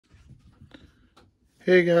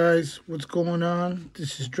Hey guys, what's going on?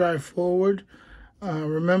 This is Drive Forward.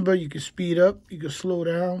 Remember, you can speed up, you can slow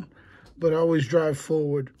down, but always drive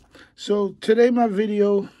forward. So today my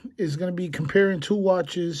video is going to be comparing two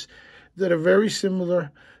watches that are very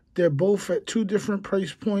similar. They're both at two different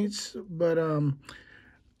price points, but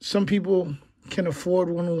some people can afford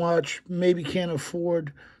one watch, maybe can't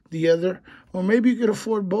afford the other, or maybe you can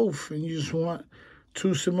afford both and you just want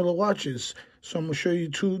two similar watches. So I'm going to show you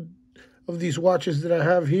two of these watches that I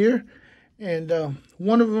have here, and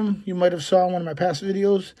one of them you might have saw in one of my past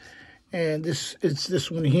videos, and it's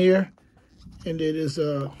this one here, and it is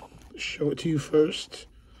show it to you first.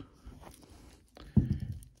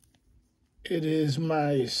 It is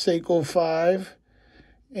my Seiko 5,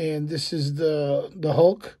 and this is the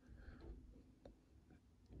Hulk,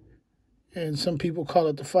 and some people call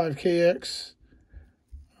it the 5KX.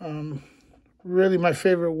 Really my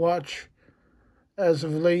favorite watch as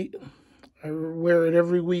of late. I wear it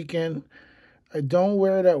every weekend. I don't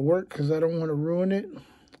wear it at work because I don't want to ruin it.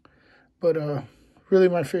 But really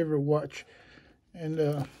my favorite watch.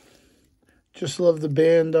 And just love the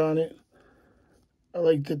band on it. I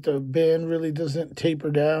like that the band really doesn't taper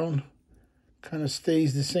down. Kind of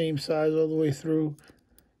stays the same size all the way through.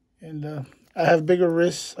 And I have bigger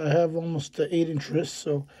wrists. I have almost an 8-inch wrist,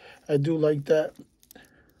 so I do like that.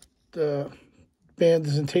 The band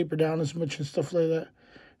doesn't taper down as much and stuff like that.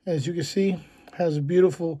 As you can see, has a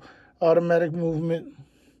beautiful automatic movement,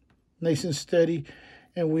 nice and steady.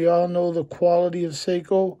 And we all know the quality of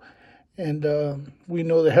Seiko, and we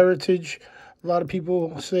know the heritage. A lot of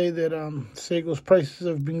people say that Seiko's prices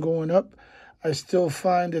have been going up. I still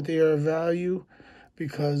find that they are a value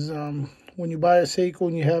because when you buy a Seiko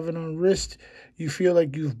and you have it on wrist, you feel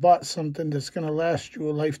like you've bought something that's going to last you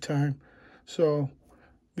a lifetime. So,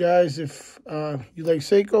 guys, if you like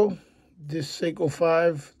Seiko, this Seiko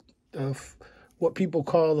 5, what people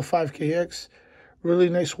call the 5KX, really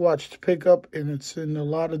nice watch to pick up, and it's in a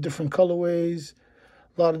lot of different colorways,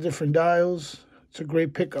 a lot of different dials. It's a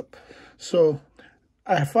great pickup. So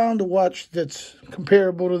I found a watch that's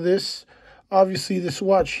comparable to this. Obviously, this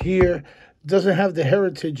watch here doesn't have the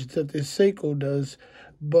heritage that this Seiko does,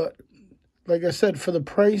 but like I said, for the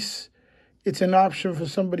price, it's an option for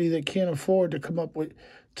somebody that can't afford to come up with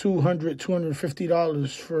 $200,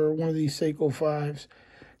 $250 for one of these Seiko 5s.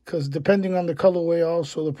 Because depending on the colorway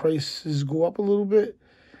also, the prices go up a little bit.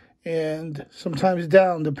 And sometimes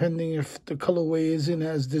down, depending if the colorway isn't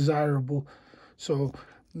as desirable. So,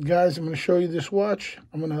 guys, I'm going to show you this watch.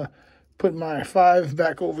 I'm going to put my 5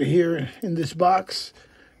 back over here in this box.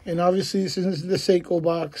 And obviously, this is the Seiko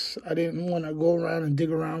box. I didn't want to go around and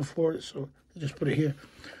dig around for it, so I just put it here.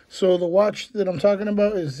 So the watch that I'm talking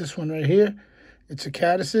about is this one right here. It's a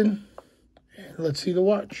Cadison. And let's see the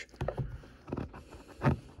watch.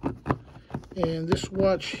 And this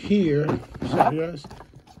watch here, sorry guys,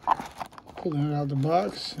 pulling it out of the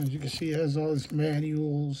box. As you can see, it has all its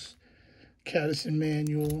manuals, Cadison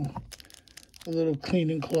manual, a little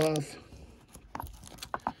cleaning cloth.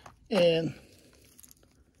 And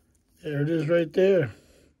there it is right there.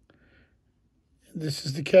 This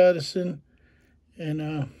is the Cadison,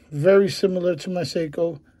 and very similar to my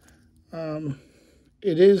Seiko.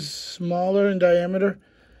 It is smaller in diameter.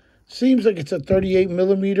 Seems like it's a 38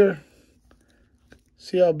 millimeter.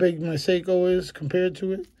 See how big my Seiko is compared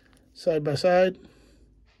to it, side by side.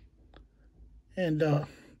 And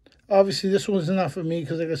obviously this one's not for me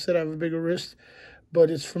because, like I said, I have a bigger wrist. But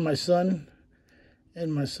it's for my son.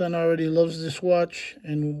 And my son already loves this watch.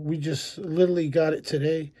 And we just literally got it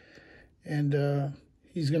today. And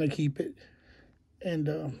he's going to keep it. And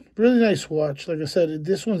really nice watch. Like I said,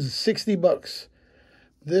 this one's 60 bucks.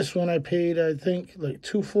 This one I paid, I think, like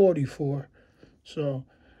 $240 for. So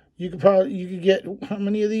you could get, how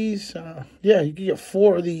many of these? Yeah, you could get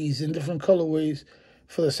 4 of these in different colorways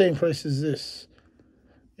for the same price as this.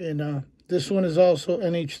 And this one is also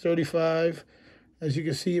NH35. As you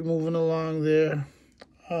can see it moving along there.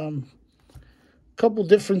 Couple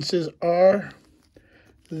differences are,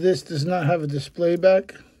 this does not have a display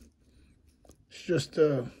back. It's just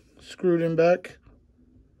screwed in back,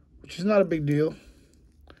 which is not a big deal.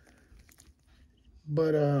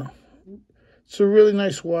 But it's a really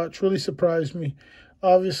nice watch, really surprised me.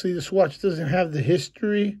 Obviously, this watch doesn't have the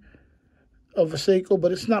history of a Seiko,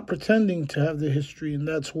 but it's not pretending to have the history, and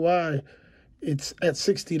that's why it's at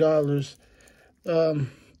 $60. The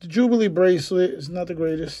Jubilee bracelet is not the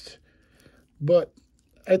greatest, but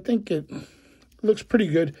I think it looks pretty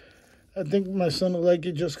good. I think my son will like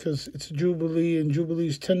it just because it's a Jubilee, and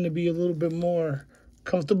Jubilees tend to be a little bit more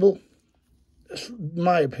comfortable. That's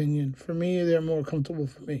my opinion. For me, they're more comfortable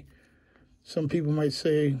for me. Some people might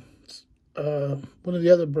say one of the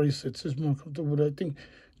other bracelets is more comfortable, but I think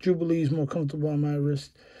Jubilee is more comfortable on my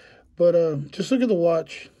wrist. But just look at the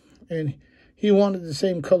watch, and he wanted the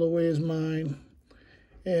same colorway as mine.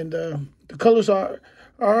 And the colors are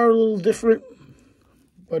a little different,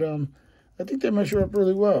 but I think they measure up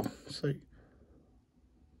really well. It's like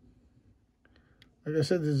I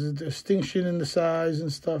said, there's a distinction in the size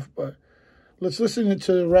and stuff. But let's listen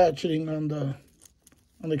to the ratcheting on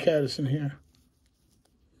the Cadison here.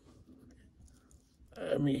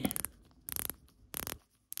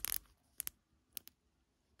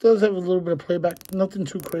 Does have a little bit of playback, nothing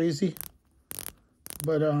too crazy.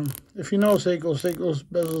 But if you know Seiko's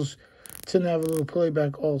bezels tend to have a little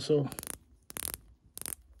playback also.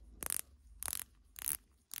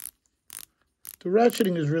 The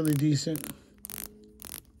ratcheting is really decent.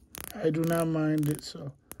 I do not mind it.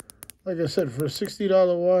 So, like I said, for a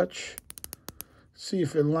 $60 watch, see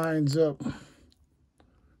if it lines up.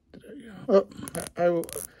 Oh,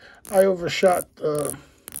 I overshot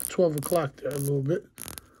 12 o'clock there a little bit.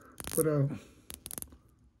 But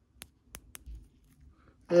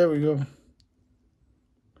there we go.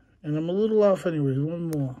 And I'm a little off anyways. One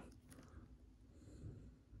more.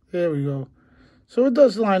 There we go. So it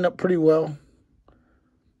does line up pretty well.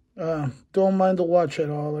 Don't mind the watch at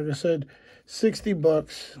all. Like I said,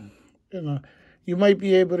 $60. You know, you might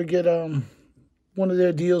be able to get one of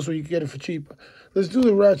their deals where you can get it for cheaper. Let's do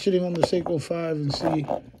the ratcheting on the Seiko 5 and see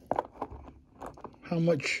how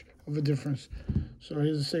much of a difference. So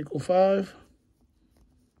here's the Seiko 5.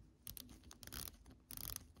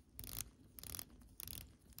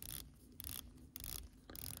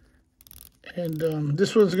 And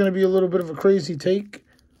this one's going to be a little bit of a crazy take,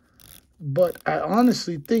 but I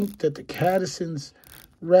honestly think that the Cadison's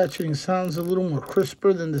ratcheting sounds a little more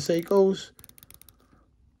crisper than the Seiko's.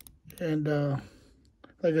 And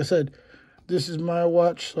like I said, this is my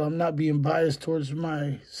watch, so I'm not being biased towards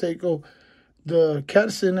my Seiko. The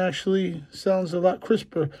Cadison actually sounds a lot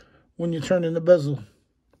crisper when you turn in the bezel.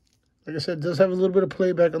 Like I said, it does have a little bit of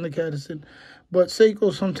playback on the Cadison, but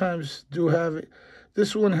Seiko sometimes do have it.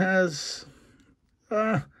 This one has,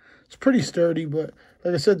 it's pretty sturdy, but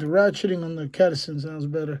like I said, the ratcheting on the Cadison sounds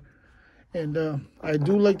better. And I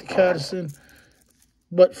do like the Cadison,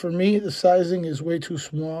 but for me, the sizing is way too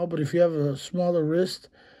small. But if you have a smaller wrist,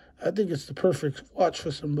 I think it's the perfect watch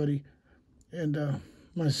for somebody. And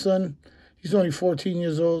my son, he's only 14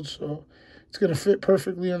 years old, so it's going to fit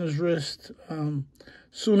perfectly on his wrist.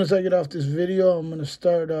 Soon as I get off this video, I'm going to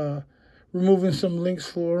start removing some links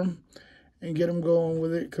for him and get him going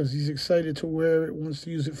with it because he's excited to wear it, wants to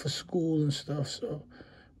use it for school and stuff. So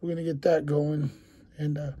we're going to get that going.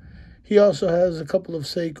 And he also has a couple of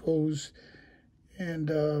Seikos. And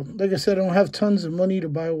like I said, I don't have tons of money to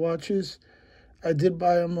buy watches. I did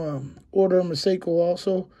buy him, order him a Seiko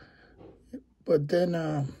also. But then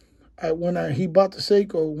when he bought the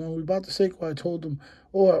Seiko, when we bought the Seiko, I told him,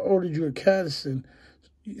 oh, I ordered you a Cadison.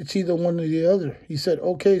 It's either one or the other. He said,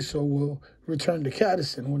 okay, so we'll return the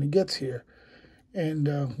Cadison when it gets here.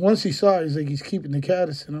 And once he saw it, he's like, he's keeping the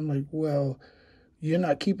Cadison. I'm like, well, you're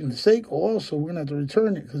not keeping the Seiko also. We're going to have to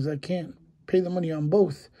return it because I can't pay the money on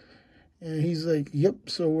both. And he's like, yep,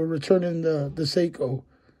 so we're returning the Seiko.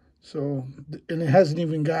 So, and it hasn't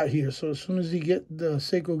even got here. So as soon as the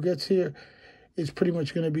Seiko gets here, it's pretty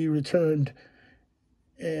much going to be returned.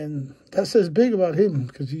 And that says big about him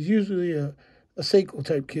because he's usually a Seiko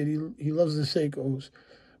type kid. He loves the Seikos.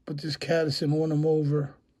 But this Cadison won him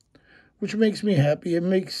over, which makes me happy. It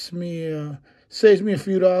makes me, saves me a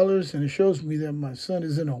few dollars, and it shows me that my son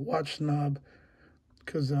isn't a watch snob.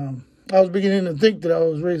 Because I was beginning to think that I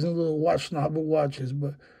was raising a little watch snob with watches,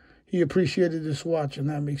 but he appreciated this watch, and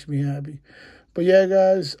that makes me happy. But yeah,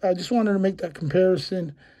 guys, I just wanted to make that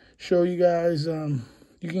comparison, show you guys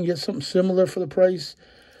you can get something similar for the price.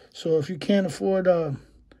 So if you can't afford,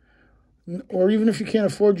 or even if you can't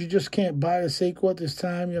afford, you just can't buy a Seiko at this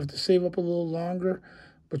time, you have to save up a little longer,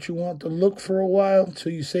 but you want to look for a while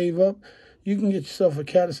till you save up, you can get yourself a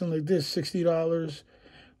Cadison like this, $60,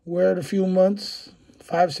 wear it a few months,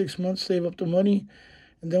 5-6 months, save up the money.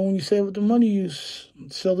 And then when you save up the money, you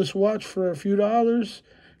sell this watch for a few dollars,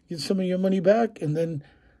 get some of your money back, and then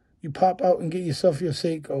you pop out and get yourself your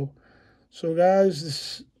Seiko. So, guys,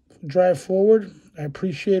 this drive forward. I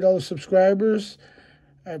appreciate all the subscribers.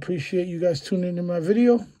 I appreciate you guys tuning into my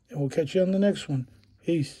video, and we'll catch you on the next one.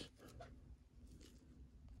 Peace.